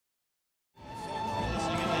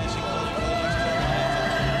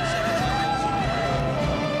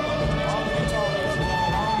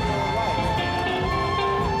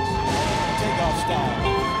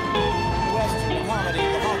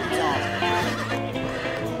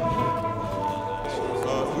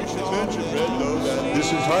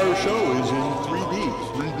this entire show is in 3D.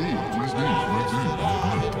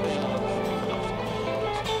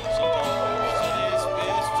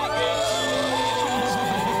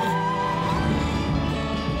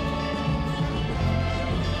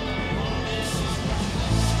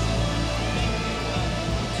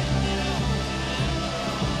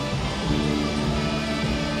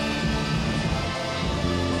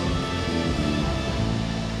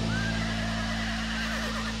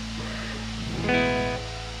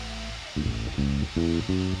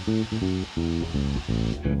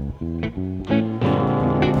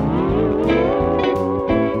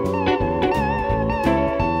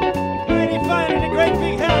 Mighty fine and a great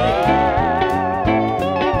big howdy.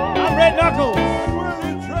 I'm Red Knuckles. We're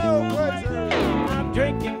the Trailblazers. I'm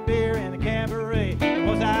drinking beer in the cabaret.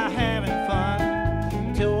 Was I having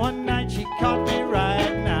fun? Till one night she caught me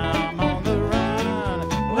right. Now I'm on the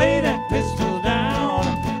run. Lay that pistol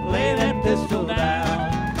down. Lay that pistol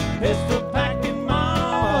down. Pistol packing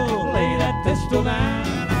mama. Lay that pistol down.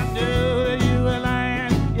 I knew that you were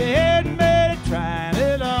lying. You hadn't made it trying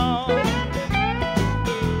it all.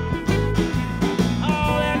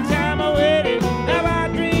 All that time I waited. Now my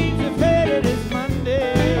dreams have faded. It's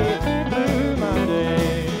Monday. Blue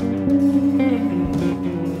Monday.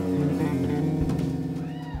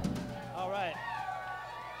 All right.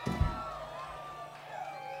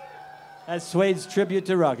 That's Suede's tribute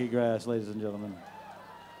to RockyGrass, ladies and gentlemen.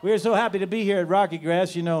 We are so happy to be here at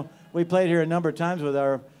RockyGrass. You know, we played here a number of times with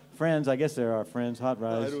our friends. I guess they're our friends, Hot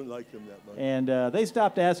Rize. I don't like them that much. And they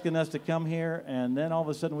stopped asking us to come here, and then all of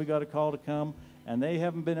a sudden we got a call to come, and they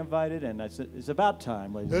haven't been invited, and I said, it's about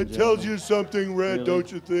time, ladies and That gentlemen. tells you something, Red, Really?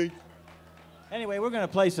 don't you think? Anyway, we're going to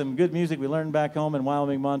play some good music we learned back home in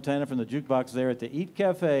Wyoming, Montana from the jukebox there at the Eat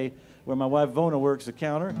Cafe, where my wife Vona works the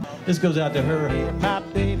counter. This goes out to her. Hey, my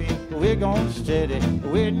baby, we're going steady.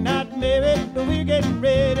 We're not married, but we're getting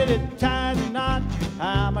ready to tie the knot.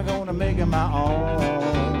 How am I going to make it my own?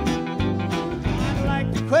 I'd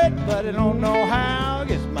like to quit, but I don't know how. I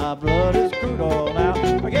guess my blood is crude oil now.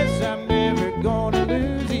 I guess I'm never going to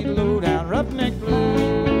lose these low-down roughneck blues.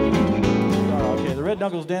 Okay, the Red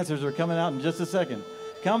Knuckles dancers are coming out in just a second.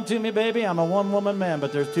 Come to me, baby. I'm a one-woman man,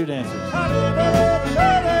 but there's two dancers. Come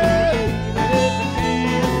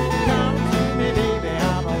to me, baby.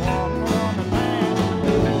 I'm a one-woman man.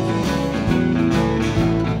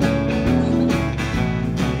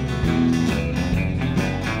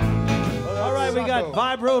 All right, we got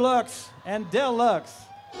Vibrolux and Deluxe.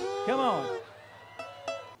 Come on.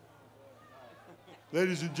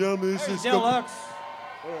 Ladies and gentlemen, this is Deluxe.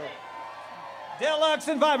 Deluxe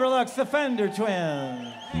and Vibrolux, the Fender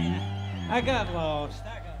twins. I got lost.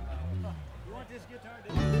 You want this guitar?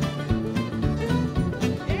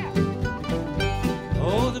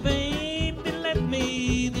 Oh, the baby left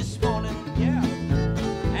me this morning. Yeah.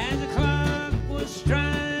 As the clock was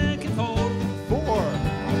striking 4.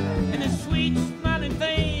 And the sweet smiling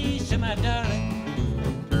face of my darling,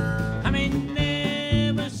 I may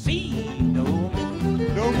never see no more.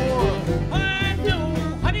 No more. I know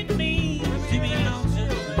what it means to be lonesome.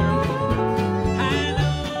 I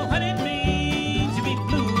know what it means to be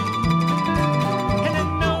blue. And I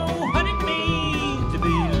know what it means to be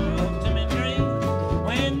the ultimate dream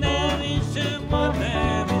when there is someone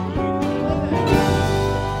there with you.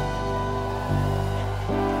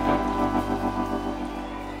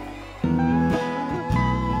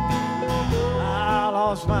 I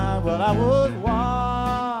lost mine while I was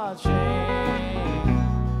watching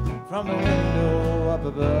from the window up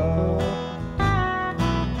above.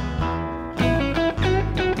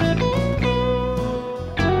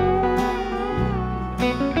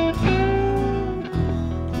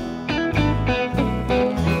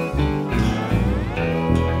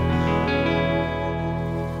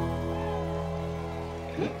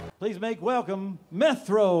 Please make welcome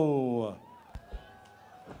Methro.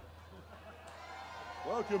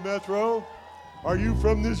 Welcome, Metro. Are you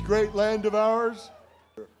from this great land of ours?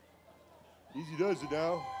 Easy does it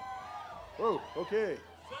now. Oh, okay.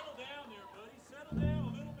 Settle down there, buddy. Settle down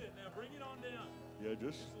a little bit now. Bring it on down. Yeah,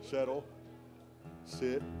 just settle,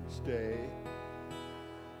 sit, stay.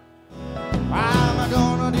 I'm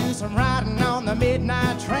gonna do some riding on the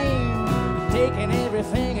midnight train, taking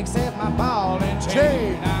everything except my ball and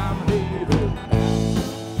chain. I'm leaving.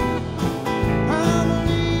 I'm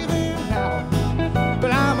leaving now,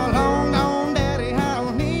 but I'm a long gone daddy. I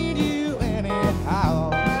don't need you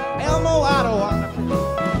anyhow. Elmo, I don't want to.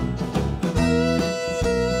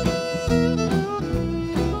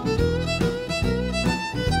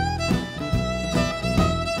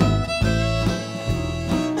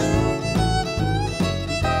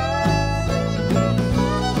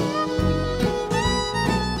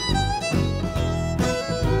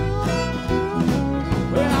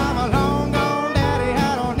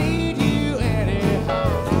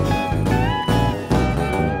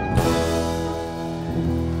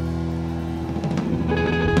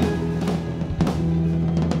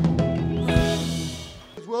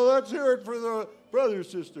 other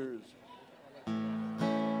sisters.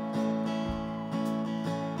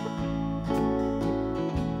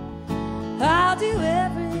 I'll do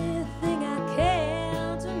everything I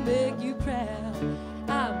can to make you proud.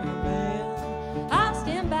 I'm your man. I'll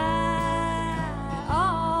stand by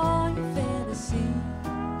all your fantasies.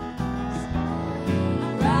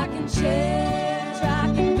 Rocking chairs,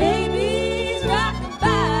 rocking babies, rocking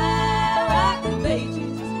by, rocking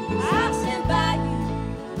pages. I'll stand by you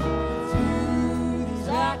through these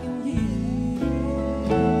rocking years.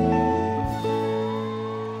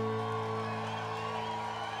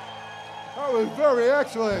 That was very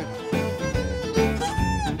excellent.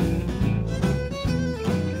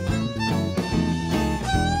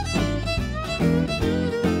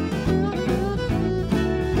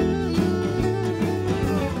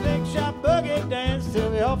 Big shot boogie dance till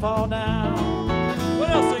we all fall down. What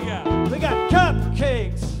else they got? We got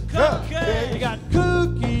cupcakes. Cupcakes. We got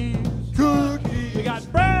cookies. Cookies. We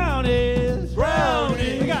got brownies.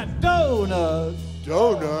 Brownies. We got donuts.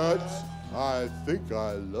 Donuts. I think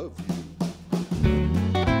I love you.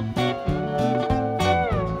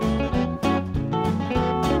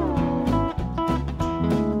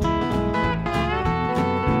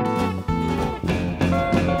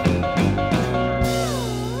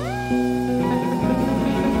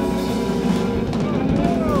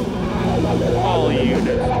 All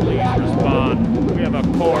units, please respond. We have a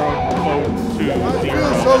quorum vote to I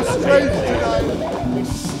feel so strange tonight.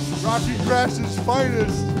 RockyGrass's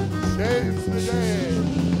finest saves the day.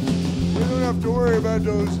 We don't have to worry about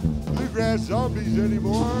those bluegrass zombies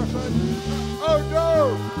anymore. Oh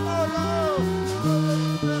no! Oh no!